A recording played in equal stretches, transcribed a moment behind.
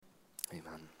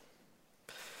Amen.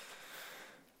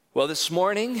 Well, this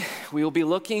morning we will be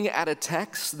looking at a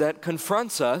text that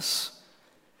confronts us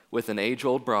with an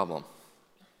age-old problem.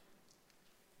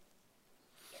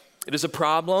 It is a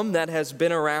problem that has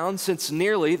been around since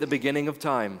nearly the beginning of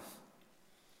time.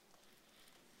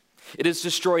 It has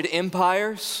destroyed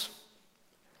empires,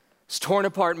 it's torn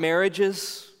apart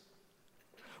marriages,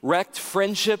 wrecked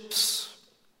friendships,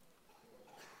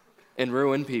 and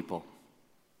ruined people.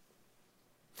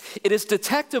 It is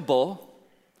detectable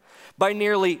by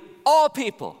nearly all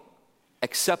people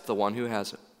except the one who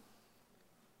has it.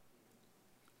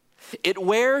 It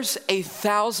wears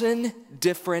 1,000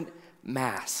 different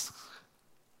masks.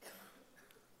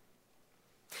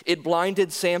 It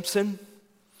blinded Samson,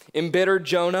 embittered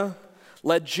Jonah,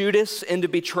 led Judas into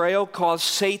betrayal, caused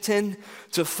Satan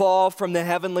to fall from the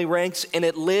heavenly ranks, and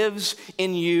it lives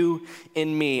in you,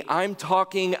 in me. I'm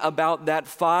talking about that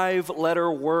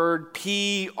 5-letter word,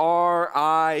 P-R-I-D-E,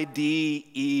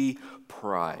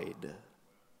 pride.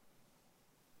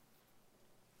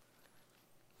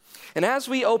 And as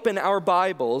we open our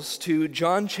Bibles to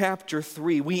John chapter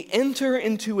 3, we enter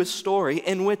into a story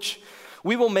in which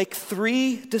we will make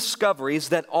 3 discoveries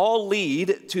that all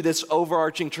lead to this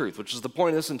overarching truth, which is the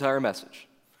point of this entire message.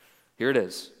 Here it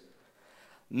is.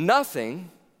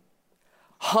 Nothing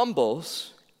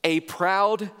humbles a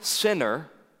proud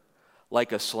sinner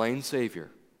like a slain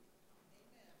Savior.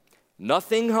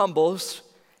 Nothing humbles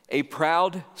a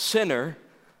proud sinner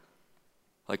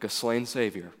like a slain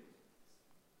Savior.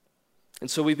 And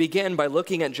so we begin by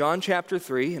looking at John chapter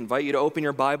 3. I invite you to open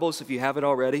your Bibles if you haven't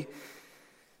already.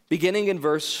 Beginning in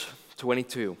verse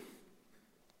 22.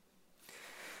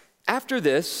 After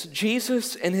this,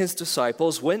 Jesus and his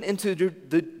disciples went into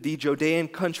the Judean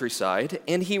countryside,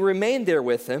 and he remained there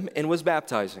with them and was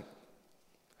baptizing.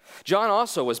 John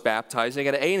also was baptizing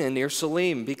at Aenon near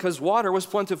Salim, because water was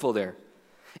plentiful there,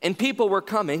 and people were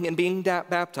coming and being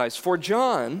baptized, for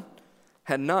John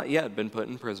had not yet been put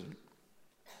in prison.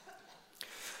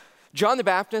 John the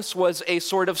Baptist was a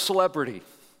sort of celebrity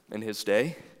in his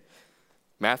day.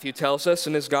 Matthew tells us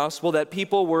in his gospel that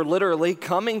people were literally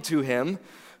coming to him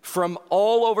from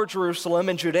all over Jerusalem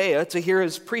and Judea to hear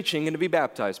his preaching and to be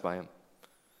baptized by him.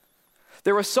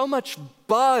 There was so much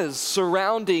buzz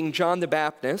surrounding John the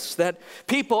Baptist that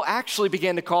people actually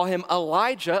began to call him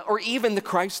Elijah or even the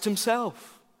Christ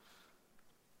himself.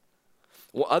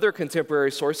 Well, other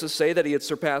contemporary sources say that he had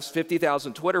surpassed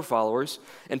 50,000 Twitter followers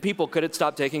and people couldn't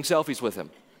stop taking selfies with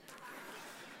him.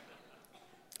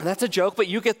 That's a joke, but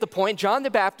you get the point. John the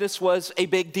Baptist was a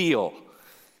big deal.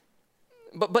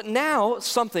 But now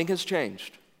something has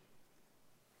changed.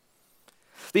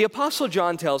 The Apostle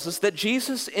John tells us that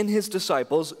Jesus and his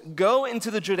disciples go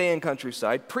into the Judean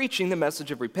countryside, preaching the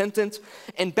message of repentance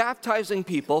and baptizing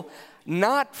people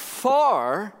not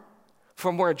far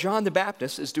from where John the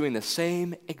Baptist is doing the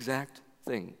same exact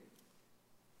thing.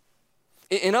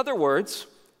 In other words,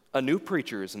 a new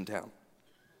preacher is in town.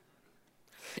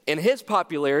 And his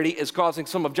popularity is causing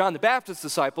some of John the Baptist's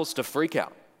disciples to freak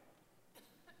out.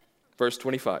 Verse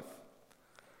 25.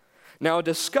 Now a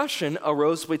discussion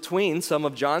arose between some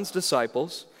of John's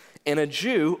disciples and a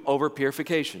Jew over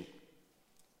purification.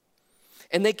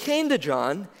 And they came to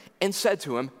John and said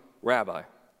to him, Rabbi,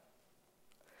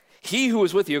 he who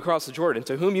was with you across the Jordan,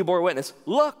 to whom you bore witness,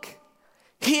 look,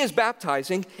 he is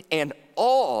baptizing and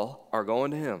all are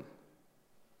going to him.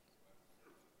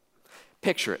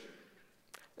 Picture it.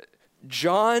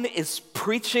 John is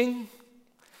preaching,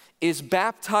 is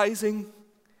baptizing,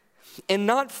 and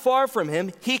not far from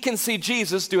him, he can see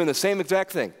Jesus doing the same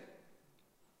exact thing.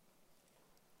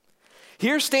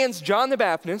 Here stands John the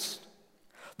Baptist,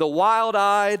 the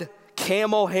wild-eyed,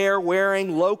 camel hair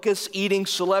wearing, locust eating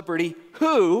celebrity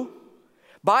who,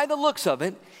 by the looks of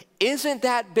it, isn't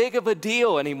that big of a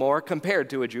deal anymore compared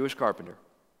to a Jewish carpenter.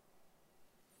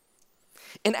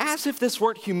 And as if this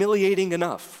weren't humiliating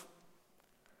enough,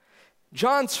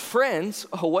 John's friends,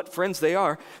 oh, what friends they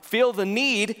are, feel the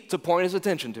need to point his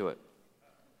attention to it.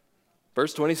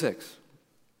 Verse 26.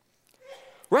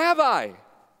 Rabbi,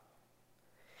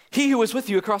 he who was with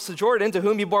you across the Jordan, to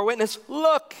whom you bore witness,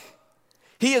 look,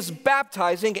 he is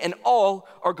baptizing and all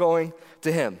are going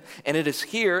to him. And it is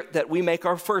here that we make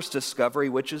our first discovery,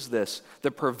 which is this,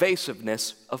 the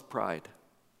pervasiveness of pride.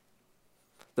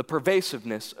 The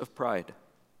pervasiveness of pride.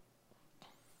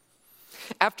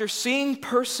 After seeing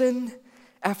person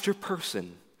after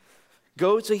person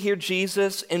go to hear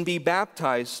Jesus and be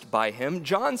baptized by him,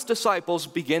 John's disciples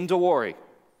begin to worry.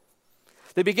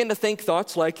 They begin to think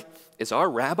thoughts like, is our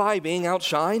rabbi being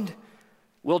outshined?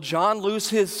 Will John lose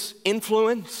his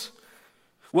influence?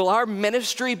 Will our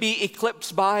ministry be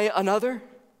eclipsed by another?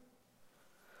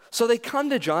 So they come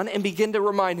to John and begin to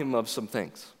remind him of some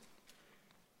things.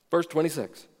 Verse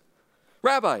 26.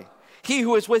 Rabbi, he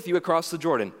who is with you across the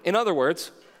Jordan. In other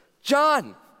words,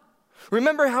 John,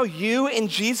 remember how you and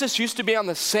Jesus used to be on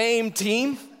the same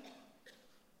team?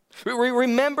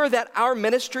 Remember that our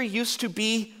ministry used to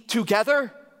be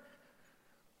together?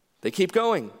 They keep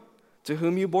going. To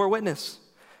whom you bore witness.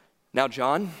 Now,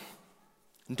 John,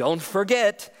 don't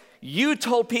forget, you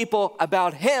told people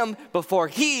about him before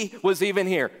he was even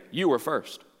here. You were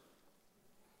first.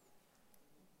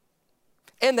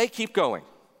 And they keep going.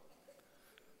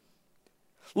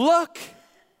 Look,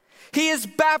 he is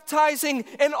baptizing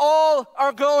and all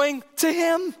are going to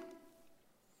him.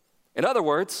 In other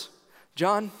words,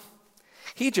 John,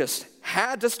 he just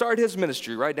had to start his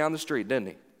ministry right down the street, didn't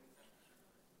he?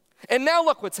 And now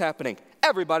look what's happening.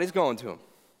 Everybody's going to him.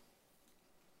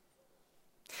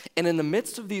 And in the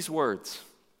midst of these words,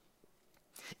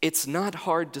 it's not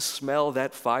hard to smell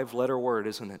that 5-letter word,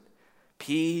 isn't it?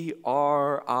 Pride,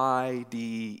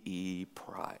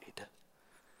 pride.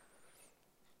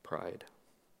 Pride.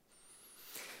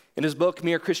 In his book,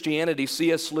 Mere Christianity,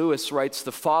 C.S. Lewis writes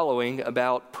the following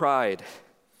about pride.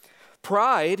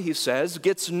 Pride, he says,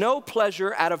 gets no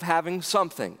pleasure out of having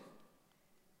something,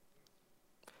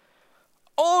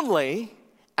 only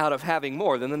out of having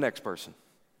more than the next person.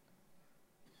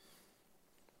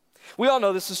 We all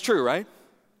know this is true, right?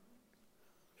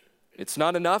 It's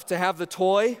not enough to have the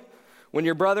toy when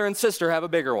your brother and sister have a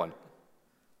bigger one.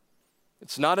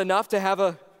 It's not enough to have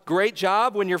a great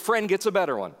job when your friend gets a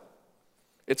better one.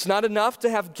 It's not enough to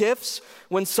have gifts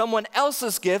when someone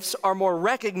else's gifts are more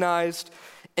recognized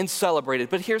and celebrated.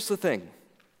 But here's the thing.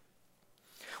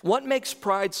 What makes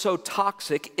pride so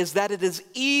toxic is that it is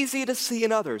easy to see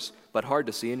in others, but hard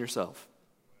to see in yourself.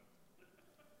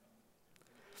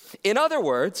 In other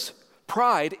words,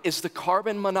 pride is the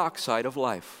carbon monoxide of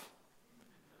life.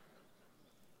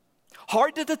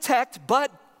 Hard to detect,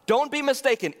 but don't be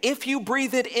mistaken. If you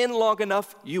breathe it in long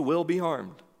enough, you will be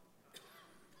harmed.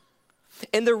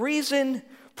 And the reason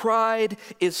pride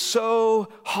is so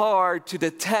hard to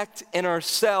detect in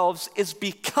ourselves is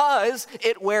because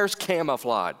it wears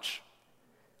camouflage.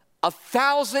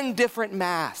 1,000 different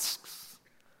masks.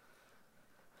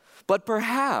 But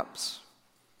perhaps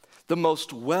the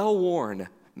most well-worn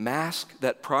mask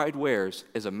that pride wears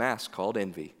is a mask called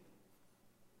envy.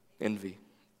 Envy.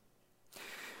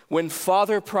 When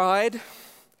father pride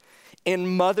and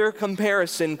mother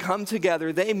comparison come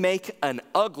together, they make an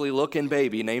ugly-looking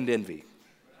baby named envy.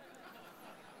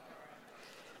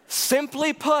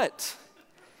 Simply put,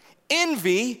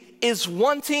 envy is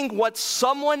wanting what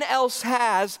someone else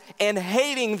has and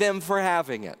hating them for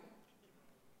having it.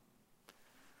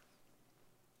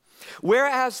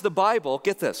 Whereas the Bible,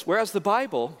 get this, whereas the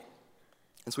Bible,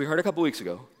 as we heard a couple weeks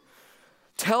ago,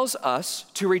 tells us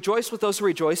to rejoice with those who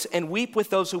rejoice and weep with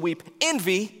those who weep,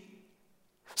 envy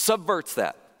subverts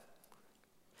that.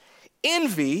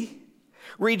 Envy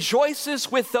rejoices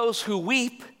with those who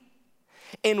weep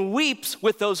and weeps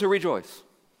with those who rejoice.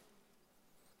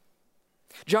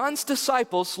 John's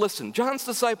disciples, listen, John's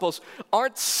disciples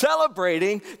aren't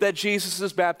celebrating that Jesus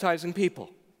is baptizing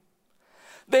people.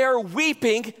 They are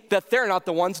weeping that they're not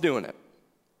the ones doing it.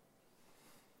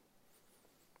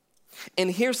 And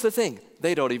here's the thing,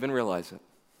 they don't even realize it.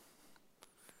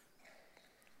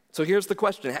 So here's the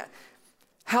question.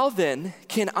 How then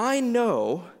can I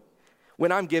know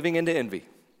when I'm giving into envy?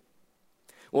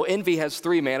 Well, envy has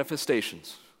 3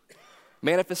 manifestations.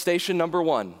 Manifestation number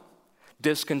 1,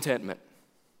 discontentment.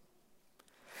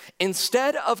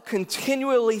 Instead of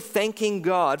continually thanking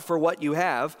God for what you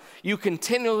have, you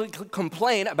continually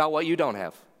complain about what you don't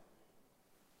have.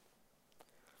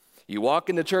 You walk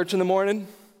into church in the morning,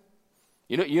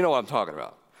 you know what I'm talking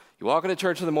about. You walk into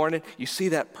church in the morning, you see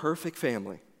that perfect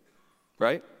family,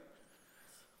 right?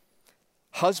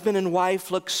 Husband and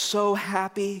wife look so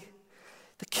happy.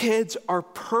 The kids are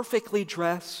perfectly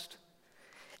dressed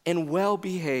and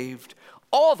well-behaved.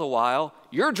 All the while,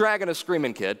 you're dragging a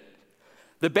screaming kid.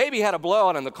 The baby had a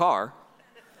blowout in the car.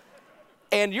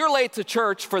 And you're late to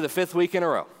church for the 5th week in a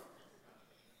row.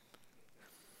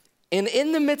 And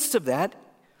in the midst of that,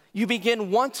 you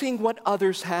begin wanting what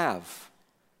others have.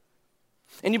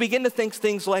 And you begin to think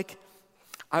things like,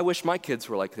 I wish my kids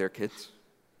were like their kids.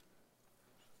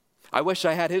 I wish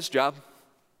I had his job.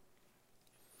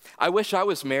 I wish I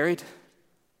was married.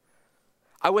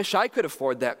 I wish I could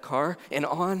afford that car, and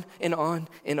on and on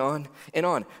and on and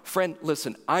on. Friend,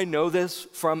 listen, I know this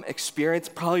from experience,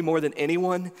 probably more than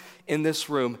anyone in this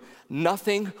room.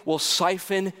 Nothing will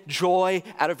siphon joy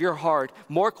out of your heart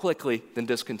more quickly than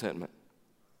discontentment.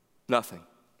 Nothing.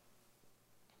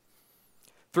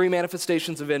 Three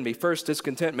manifestations of envy. First,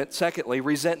 discontentment. Secondly,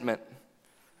 resentment.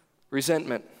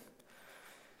 Resentment.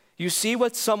 You see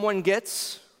what someone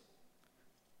gets?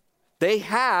 They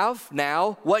have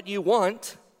now what you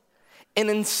want, and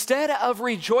instead of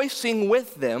rejoicing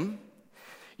with them,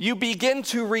 you begin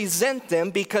to resent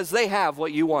them because they have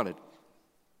what you wanted.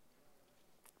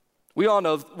 We all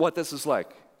know what this is like.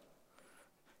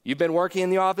 You've been working in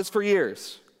the office for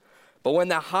years, but when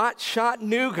the hot-shot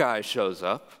new guy shows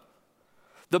up,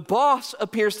 the boss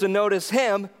appears to notice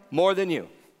him more than you.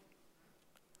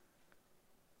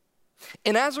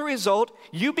 And as a result,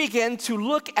 you begin to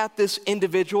look at this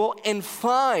individual and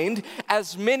find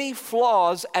as many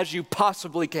flaws as you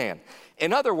possibly can.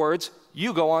 In other words,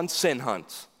 you go on sin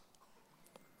hunts.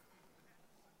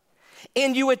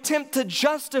 And you attempt to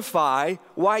justify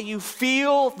why you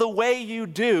feel the way you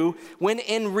do, when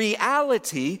in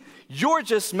reality, you're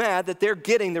just mad that they're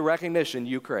getting the recognition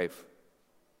you crave.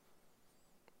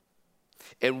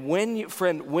 And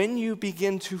when you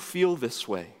begin to feel this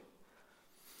way,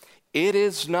 it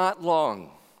is not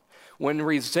long when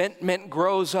resentment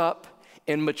grows up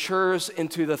and matures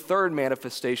into the third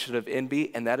manifestation of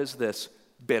envy, and that is this: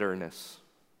 bitterness.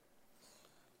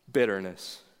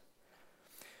 Bitterness.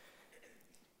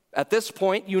 At this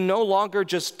point, you no longer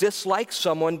just dislike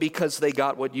someone because they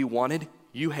got what you wanted,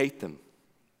 you hate them.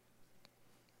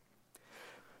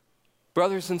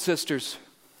 Brothers and sisters,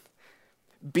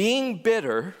 being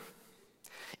bitter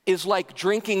is like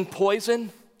drinking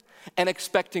poison and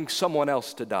expecting someone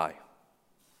else to die.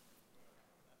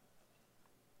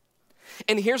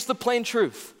 And here's the plain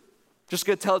truth. Just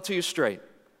gonna tell it to you straight.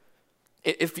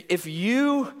 If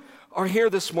you are here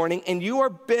this morning and you are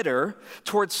bitter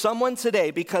towards someone today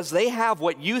because they have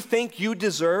what you think you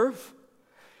deserve,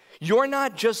 you're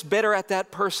not just bitter at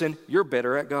that person, you're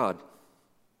bitter at God.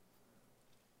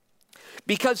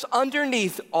 Because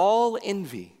underneath all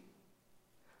envy,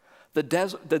 the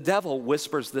devil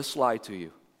whispers this lie to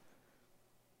you: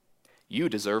 you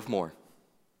deserve more.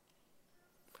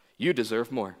 You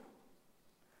deserve more.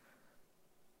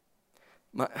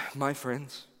 My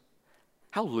friends,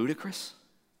 how ludicrous.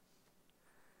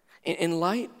 In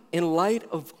light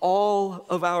of all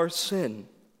of our sin,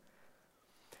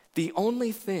 the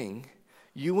only thing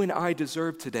you and I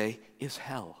deserve today is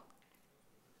hell.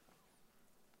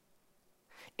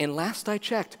 And last I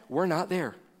checked, we're not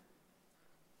there.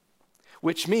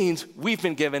 Which means we've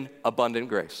been given abundant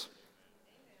grace.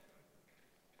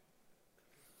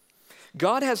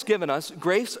 God has given us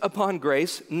grace upon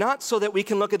grace, not so that we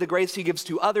can look at the grace He gives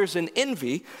to others in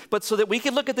envy, but so that we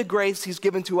can look at the grace He's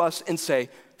given to us and say,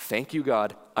 thank you,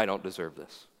 God, I don't deserve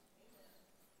this.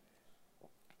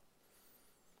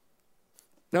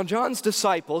 Now, John's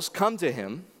disciples come to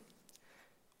Him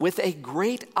with a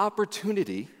great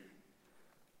opportunity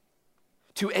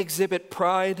to exhibit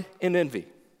pride and envy.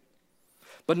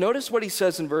 But notice what He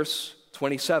says in verse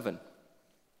 27.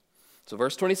 So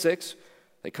verse 26,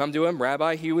 they come to Him,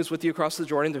 Rabbi, he who was with you across the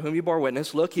Jordan, to whom you bore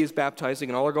witness. Look, he is baptizing,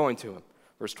 and all are going to Him.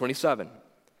 Verse 27.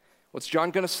 What's John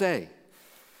going to say?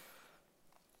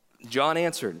 John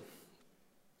answered.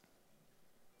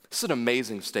 This is an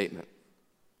amazing statement.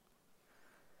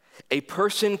 A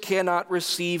person cannot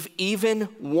receive even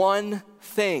one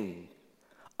thing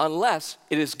unless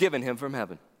it is given him from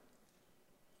heaven.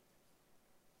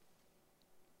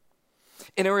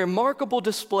 In a remarkable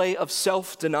display of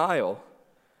self-denial,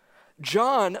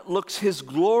 John looks his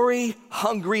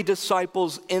glory-hungry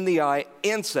disciples in the eye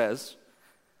and says,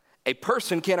 a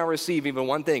person cannot receive even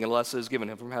one thing unless it is given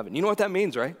him from heaven. You know what that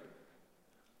means, right?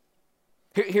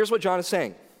 Here's what John is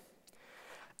saying.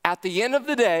 At the end of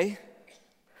the day,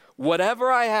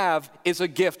 whatever I have is a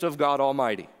gift of God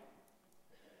Almighty.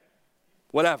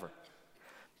 Whatever.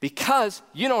 Because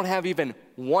you don't have even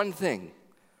one thing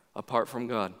apart from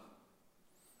God.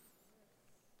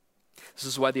 This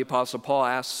is why the Apostle Paul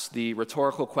asks the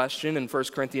rhetorical question in 1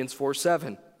 Corinthians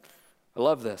 4:7. I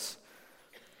love this.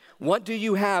 What do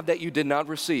you have that you did not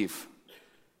receive?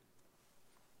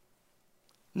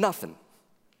 Nothing.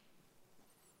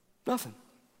 Nothing.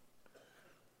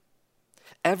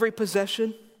 Every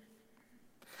possession,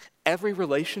 every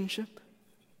relationship,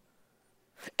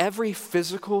 every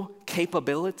physical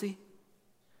capability,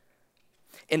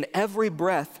 and every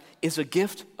breath is a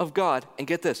gift of God. And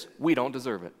get this, we don't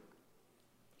deserve it.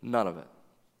 None of it.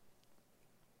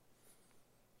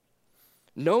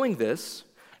 Knowing this,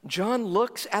 John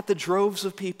looks at the droves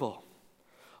of people,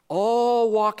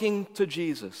 all walking to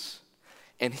Jesus,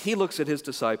 and he looks at his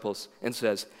disciples and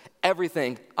says,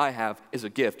 everything I have is a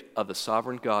gift of the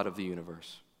sovereign God of the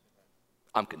universe.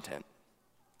 I'm content.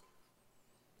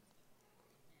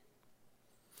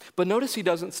 But notice he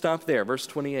doesn't stop there. Verse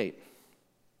 28.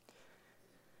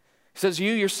 He says,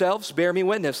 you yourselves bear me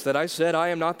witness that I said I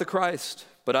am not the Christ,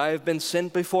 but I have been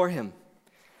sent before him.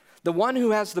 The one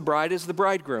who has the bride is the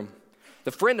bridegroom.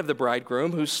 The friend of the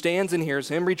bridegroom who stands and hears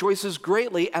him rejoices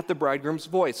greatly at the bridegroom's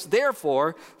voice.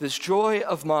 Therefore, this joy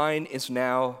of mine is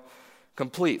now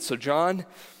complete. So John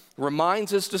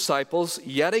reminds his disciples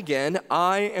yet again,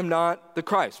 I am not the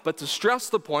Christ. But to stress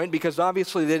the point, because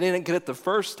obviously they didn't get it the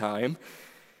first time,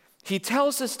 he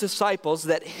tells his disciples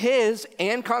that his,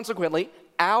 and consequently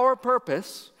our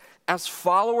purpose as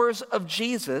followers of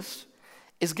Jesus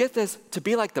is, get this, to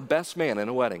be like the best man in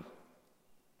a wedding.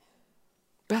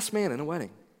 Best man in a wedding.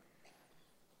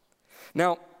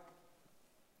 Now,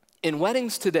 in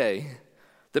weddings today,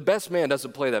 the best man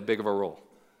doesn't play that big of a role.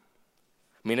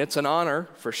 I mean, it's an honor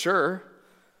for sure,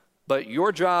 but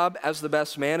your job as the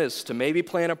best man is to maybe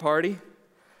plan a party,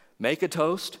 make a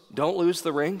toast, don't lose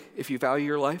the ring if you value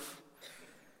your life,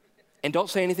 and don't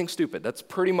say anything stupid. That's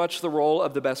pretty much the role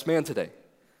of the best man today.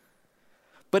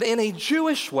 But in a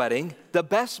Jewish wedding, the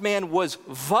best man was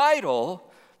vital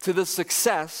to the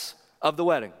success of the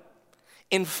wedding.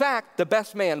 In fact, the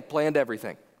best man planned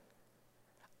everything.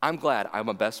 I'm glad I'm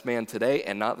a best man today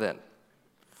and not then.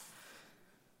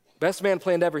 Best man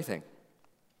planned everything.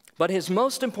 But his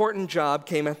most important job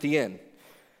came at the end.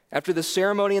 After the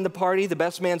ceremony and the party, the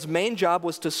best man's main job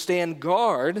was to stand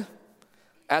guard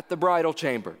at the bridal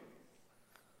chamber.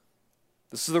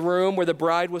 This is the room where the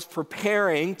bride was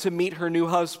preparing to meet her new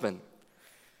husband.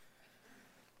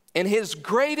 And his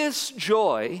greatest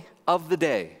joy of the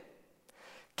day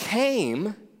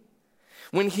came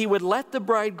when he would let the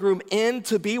bridegroom in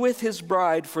to be with his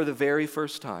bride for the very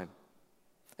first time.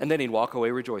 And then he'd walk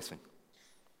away rejoicing.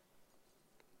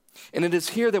 And it is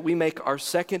here that we make our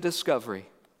second discovery.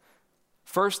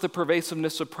 First, the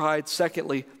pervasiveness of pride.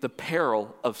 Secondly, the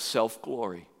peril of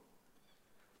self-glory.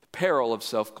 The peril of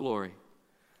self-glory.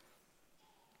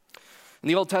 In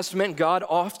the Old Testament, God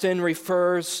often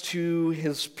refers to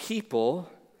his people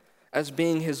as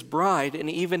being his bride and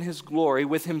even his glory,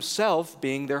 with himself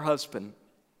being their husband.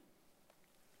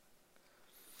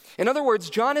 In other words,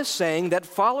 John is saying that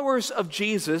followers of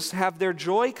Jesus have their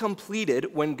joy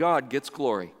completed when God gets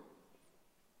glory.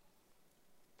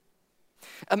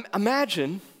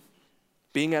 Imagine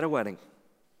being at a wedding.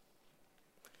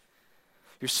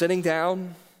 You're sitting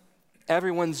down,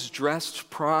 everyone's dressed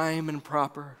prime and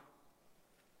proper.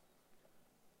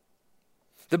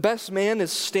 The best man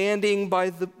is standing by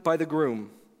the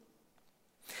groom,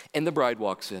 and the bride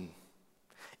walks in,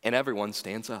 and everyone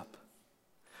stands up.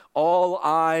 All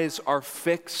eyes are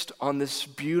fixed on this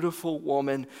beautiful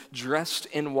woman dressed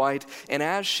in white, and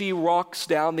as she walks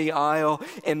down the aisle,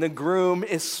 and the groom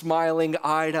is smiling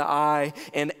eye to eye,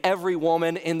 and every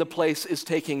woman in the place is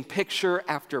taking picture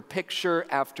after picture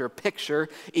after picture.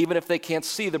 Even if they can't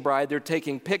see the bride, they're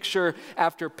taking picture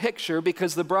after picture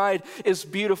because the bride is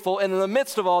beautiful. And in the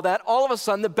midst of all that, all of a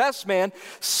sudden, the best man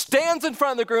stands in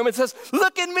front of the groom and says,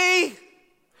 "Look at me!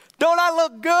 Don't I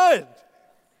look good?"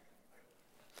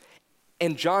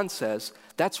 And John says,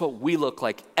 that's what we look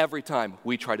like every time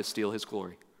we try to steal his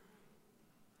glory.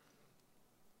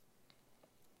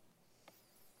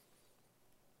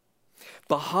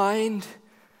 Behind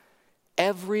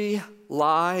every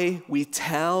lie we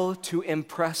tell to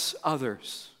impress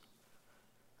others,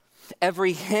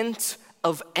 every hint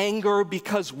of anger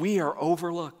because we are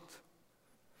overlooked,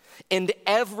 and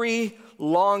every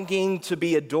longing to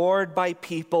be adored by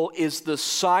people is the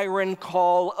siren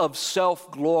call of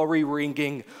self-glory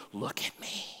ringing, "Look at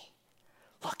me,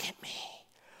 look at me,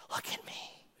 look at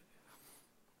me."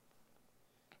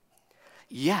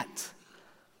 Yet,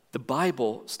 the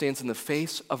Bible stands in the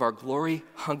face of our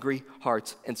glory-hungry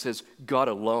hearts and says, God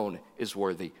alone is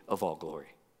worthy of all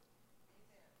glory.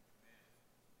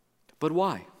 But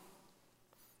why?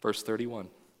 Verse 31.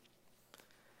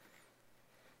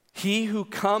 He who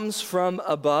comes from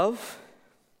above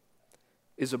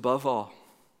is above all.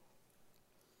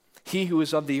 He who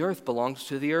is of the earth belongs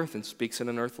to the earth and speaks in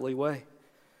an earthly way.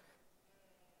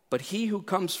 But he who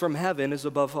comes from heaven is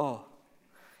above all.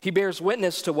 He bears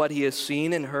witness to what he has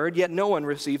seen and heard, yet no one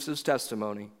receives his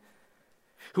testimony.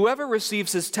 Whoever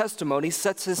receives his testimony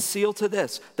sets his seal to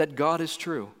this, that God is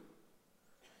true.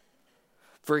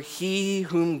 For he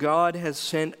whom God has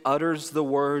sent utters the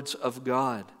words of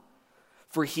God.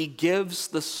 For he gives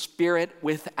the Spirit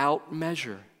without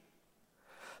measure.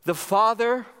 The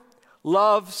Father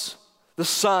loves the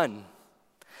Son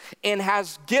and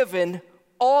has given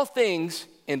all things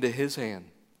into his hand.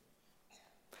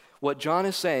 What John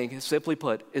is saying, simply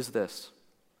put, is this.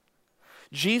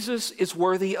 Jesus is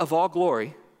worthy of all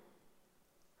glory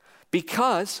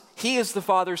because he is the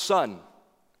Father's Son.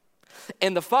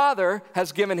 And the Father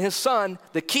has given his Son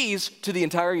the keys to the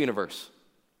entire universe.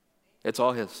 It's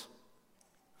all his.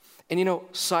 And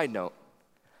side note,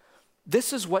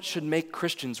 this is what should make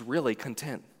Christians really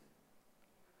content.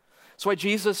 That's why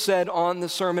Jesus said on the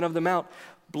Sermon on the Mount,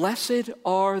 "Blessed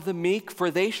are the meek,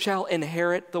 for they shall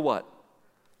inherit the what?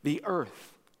 The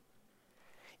earth."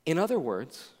 In other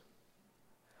words,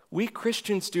 we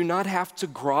Christians do not have to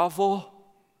grovel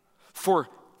for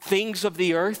things of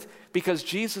the earth because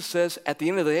Jesus says at the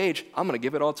end of the age, I'm going to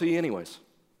give it all to you anyways.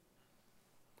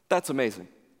 That's amazing.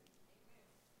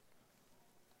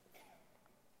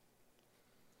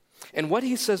 And what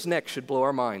he says next should blow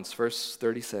our minds. Verse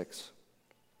 36.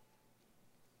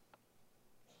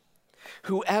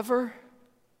 Whoever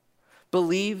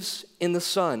believes in the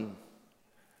Son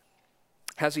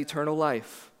has eternal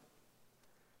life.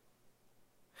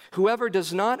 Whoever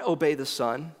does not obey the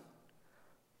Son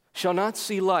shall not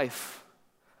see life,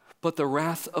 but the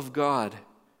wrath of God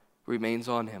remains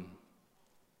on him.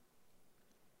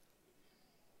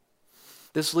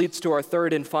 This leads to our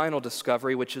third and final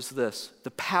discovery, which is this: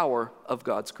 the power of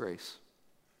God's grace.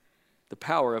 The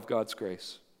power of God's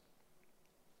grace.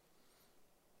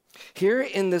 Here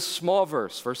in this small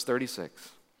verse, verse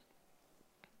 36,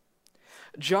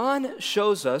 John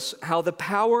shows us how the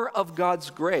power of God's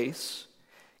grace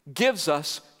gives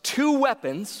us two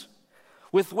weapons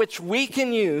with which we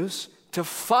can use to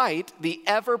fight the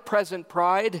ever-present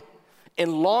pride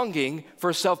and longing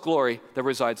for self-glory that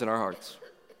resides in our hearts.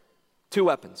 Two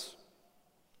weapons.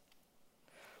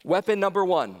 Weapon number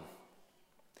one,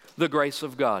 the grace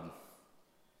of God.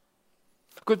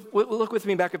 Look with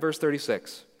me back at verse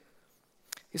 36.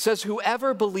 He says,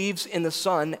 whoever believes in the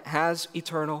Son has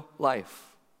eternal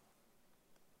life.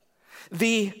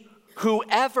 The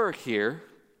whoever here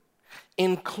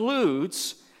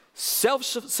includes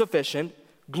self-sufficient,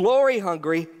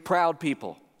 glory-hungry, proud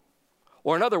people.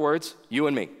 Or in other words, you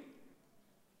and me.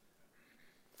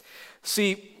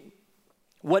 See,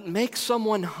 what makes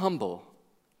someone humble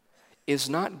is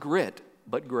not grit,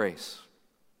 but grace.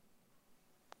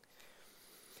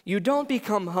 You don't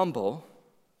become humble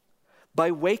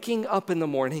by waking up in the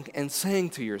morning and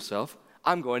saying to yourself,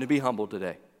 I'm going to be humble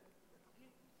today.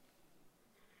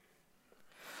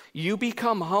 You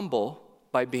become humble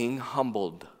by being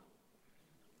humbled.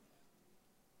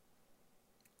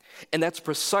 And that's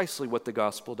precisely what the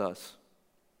gospel does.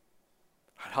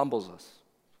 It humbles us.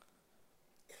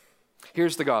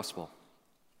 Here's the gospel.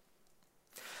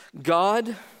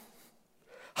 God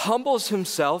humbles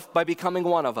himself by becoming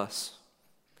one of us,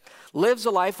 lives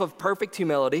a life of perfect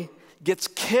humility, gets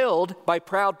killed by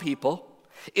proud people,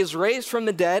 is raised from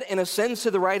the dead, and ascends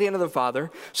to the right hand of the Father,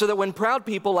 so that when proud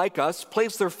people like us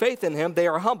place their faith in him, they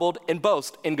are humbled and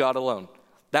boast in God alone.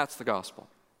 That's the gospel.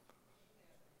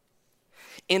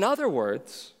 In other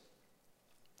words,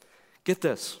 get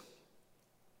this.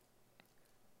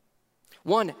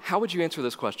 One, how would you answer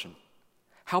this question?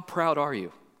 How proud are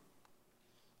you?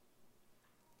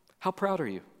 How proud are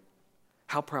you?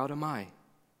 How proud am I?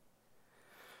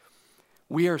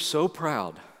 We are so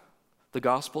proud, the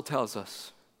gospel tells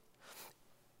us,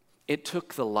 it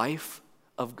took the life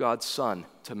of God's Son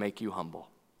to make you humble.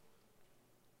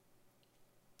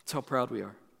 That's how proud we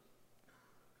are.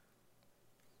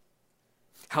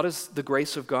 How does the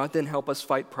grace of God then help us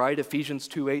fight pride? Ephesians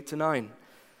 2:8-9.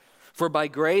 For by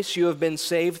grace you have been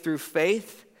saved through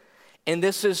faith, and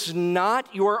this is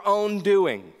not your own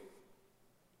doing.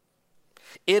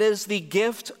 It is the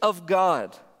gift of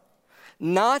God,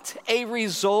 not a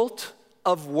result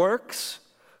of works,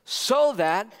 so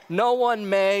that no one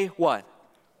may what?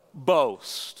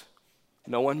 Boast.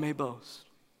 No one may boast.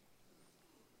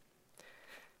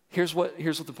 Here's what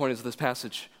the point is of this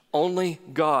passage. Only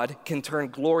God can turn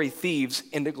glory thieves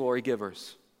into glory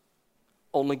givers.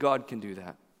 Only God can do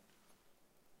that.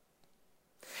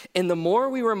 And the more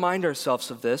we remind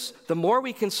ourselves of this, the more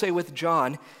we can say with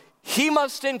John, he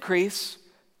must increase,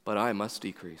 but I must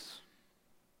decrease.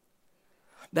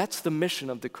 That's the mission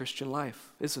of the Christian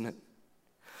life, isn't it?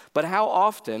 But how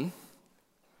often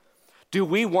do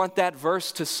we want that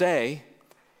verse to say,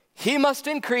 he must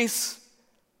increase,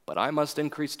 but I must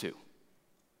increase too?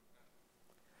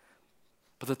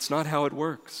 But that's not how it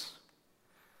works.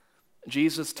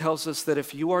 Jesus tells us that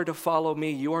if you are to follow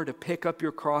me, you are to pick up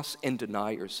your cross and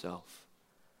deny yourself.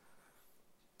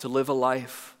 To live a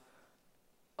life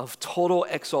of total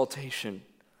exaltation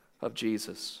of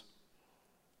Jesus.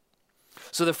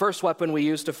 So the first weapon we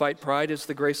use to fight pride is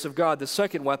the grace of God. The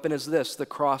second weapon is this, the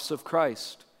cross of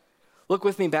Christ. Look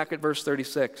with me back at verse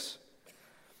 36.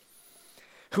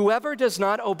 Whoever does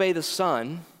not obey the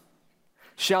Son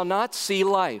shall not see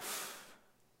life,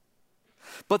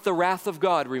 but the wrath of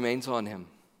God remains on him.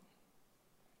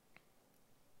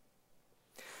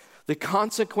 The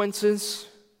consequences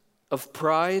of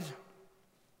pride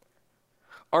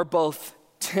are both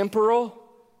temporal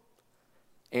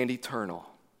and eternal.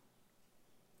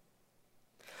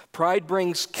 Pride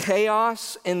brings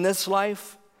chaos in this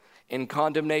life and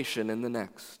condemnation in the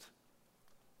next.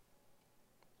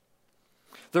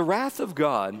 The wrath of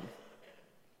God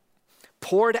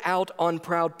poured out on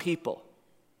proud people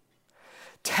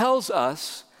tells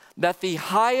us that the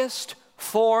highest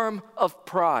form of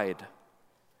pride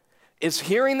is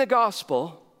hearing the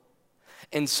gospel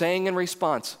and saying in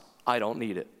response, I don't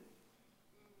need it.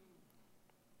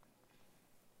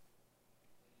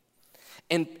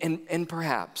 And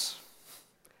perhaps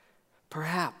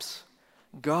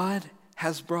God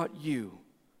has brought you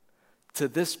to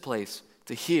this place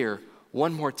to hear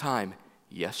one more time,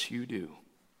 yes, you do.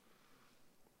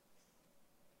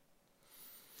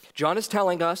 John is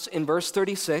telling us in verse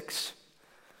 36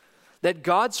 that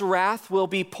God's wrath will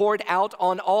be poured out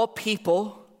on all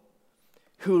people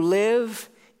who live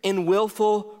in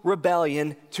willful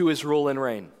rebellion to his rule and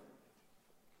reign.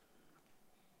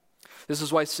 This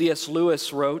is why C.S.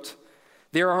 Lewis wrote,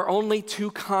 there are only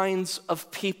two kinds of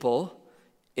people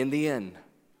in the end.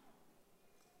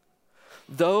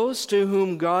 Those to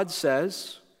whom God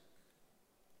says,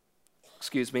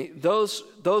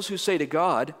 those who say to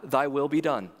God, thy will be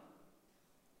done.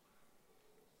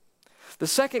 The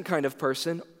second kind of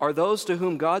person are those to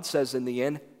whom God says in the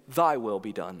end, thy will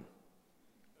be done.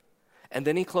 And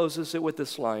then he closes it with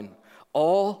this line,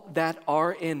 all that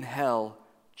are in hell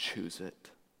choose it.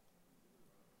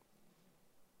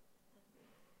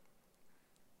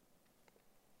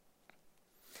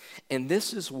 And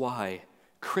this is why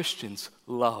Christians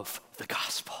love the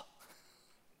gospel.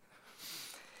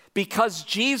 Because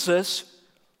Jesus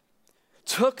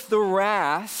took the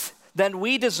wrath that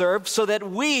we deserve so that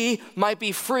we might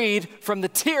be freed from the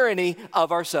tyranny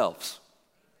of ourselves.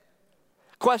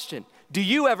 Question, do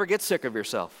you ever get sick of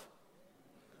yourself?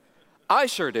 I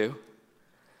sure do.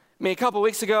 I mean, a couple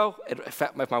weeks ago, if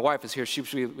my wife is here, she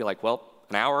would be like, well,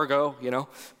 an hour ago,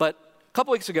 But a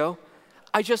couple weeks ago,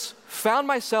 I just found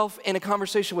myself in a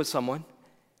conversation with someone,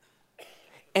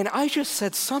 and I just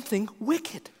said something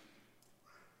wicked.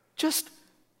 Just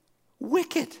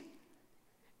wicked.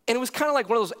 And it was kind of like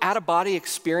one of those out-of-body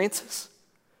experiences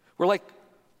where like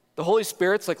the Holy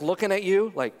Spirit's like looking at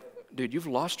you like, dude, you've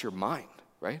lost your mind,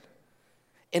 right?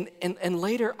 And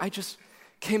later I just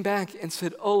came back and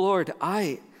said, oh Lord,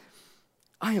 I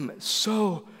am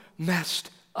so messed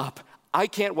up. I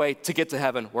can't wait to get to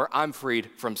heaven where I'm freed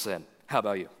from sin. How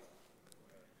about you?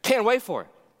 Can't wait for it.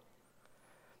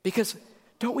 Because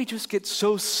don't we just get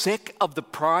so sick of the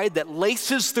pride that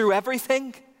laces through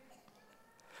everything?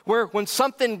 Where when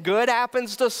something good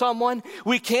happens to someone,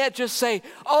 we can't just say,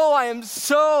 oh, I am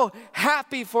so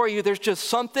happy for you. There's just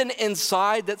something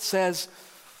inside that says,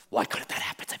 why couldn't that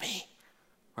happen to me?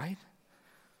 Right?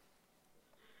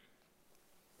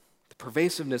 The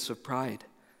pervasiveness of pride.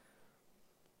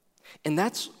 And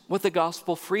that's what the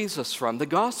gospel frees us from. The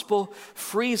gospel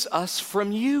frees us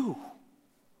from you.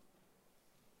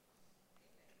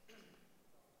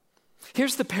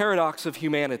 Here's the paradox of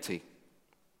humanity.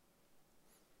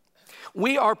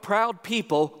 We are proud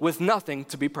people with nothing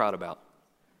to be proud about.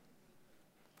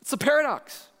 It's a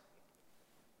paradox.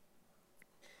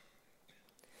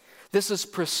 This is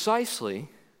precisely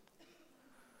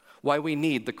why we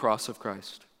need the cross of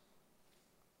Christ.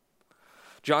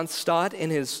 John Stott, in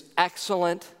his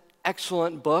excellent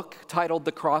book titled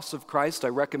The Cross of Christ, I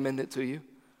recommend it to you,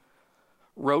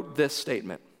 wrote this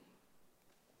statement.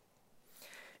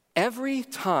 Every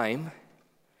time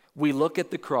we look at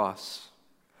the cross,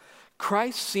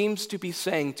 Christ seems to be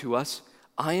saying to us,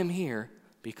 I am here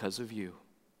because of you.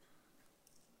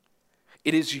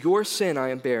 It is your sin I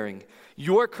am bearing,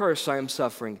 your curse I am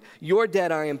suffering, your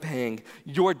debt I am paying,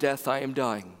 your death I am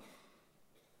dying.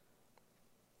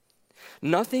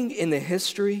 Nothing in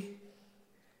history,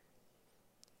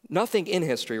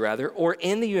 or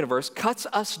in the universe cuts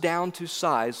us down to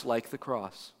size like the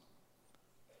cross.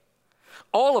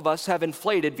 All of us have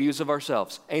inflated views of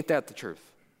ourselves. Ain't that the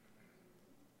truth?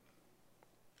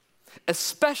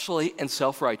 Especially in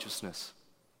self-righteousness.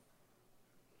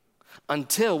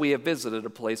 Until we have visited a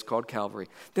place called Calvary.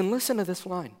 Then listen to this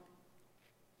line.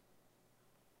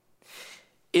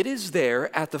 It is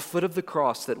there at the foot of the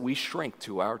cross that we shrink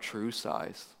to our true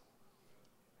size.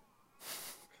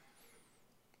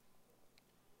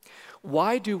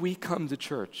 Why do we come to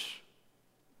church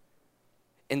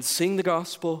and sing the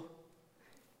gospel,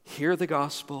 hear the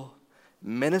gospel,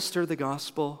 minister the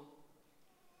gospel?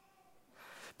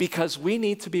 Because we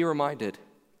need to be reminded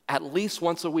at least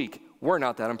once a week, we're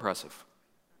not that impressive.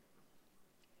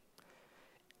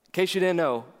 In case you didn't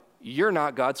know, you're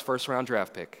not God's first round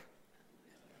draft pick.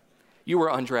 You were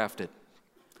undrafted.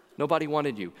 Nobody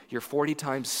wanted you. Your 40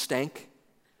 times stank.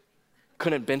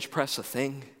 Couldn't bench press a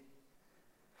thing.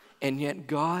 And yet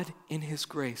God, in his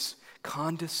grace,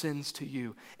 condescends to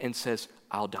you and says,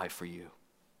 I'll die for you.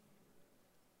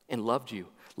 And loved you.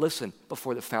 Listen,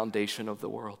 before the foundation of the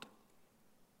world.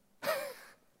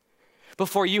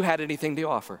 Before you had anything to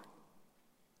offer.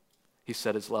 He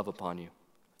set his love upon you.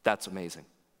 That's amazing.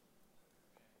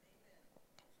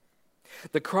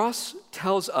 The cross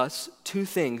tells us two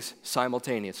things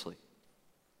simultaneously.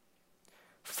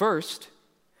 First,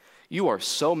 you are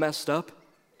so messed up,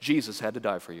 Jesus had to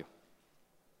die for you.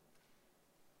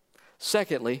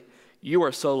 Secondly, you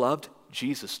are so loved,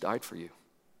 Jesus died for you.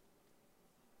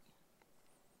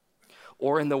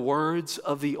 Or in the words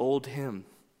of the old hymn,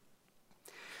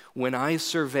 when I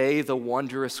survey the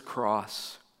wondrous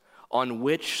cross on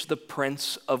which the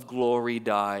Prince of Glory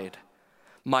died,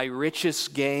 my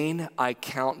richest gain I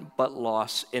count but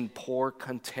loss in pour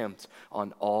contempt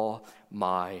on all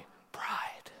my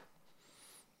pride.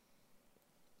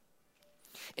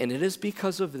 And it is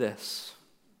because of this,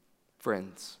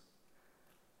 friends,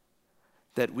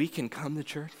 that we can come to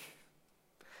church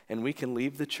and we can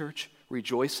leave the church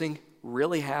rejoicing,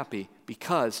 really happy,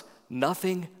 because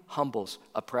nothing humbles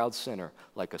a proud sinner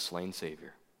like a slain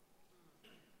Savior.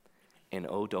 And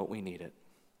oh, don't we need it.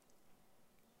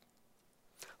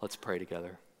 Let's pray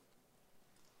together.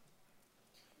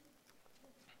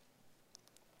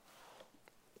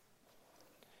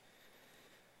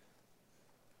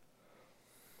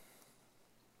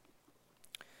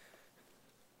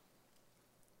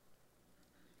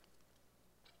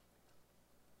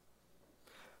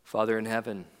 Father in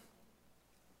heaven,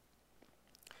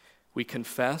 we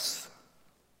confess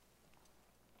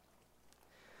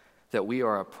that we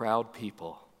are a proud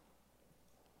people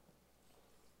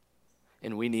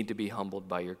and we need to be humbled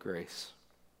by your grace.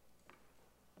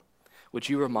 Would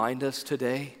you remind us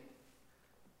today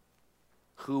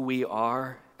who we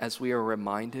are as we are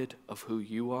reminded of who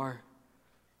you are?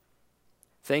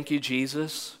 Thank you,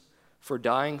 Jesus, for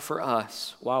dying for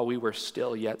us while we were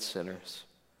still yet sinners.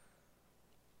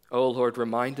 Oh, Lord,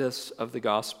 remind us of the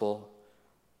gospel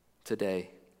today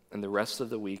and the rest of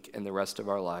the week and the rest of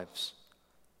our lives,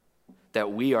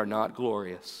 that we are not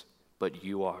glorious, but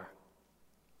you are.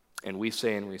 And we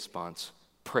say in response,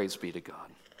 praise be to God.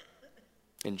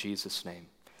 In Jesus' name,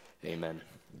 amen.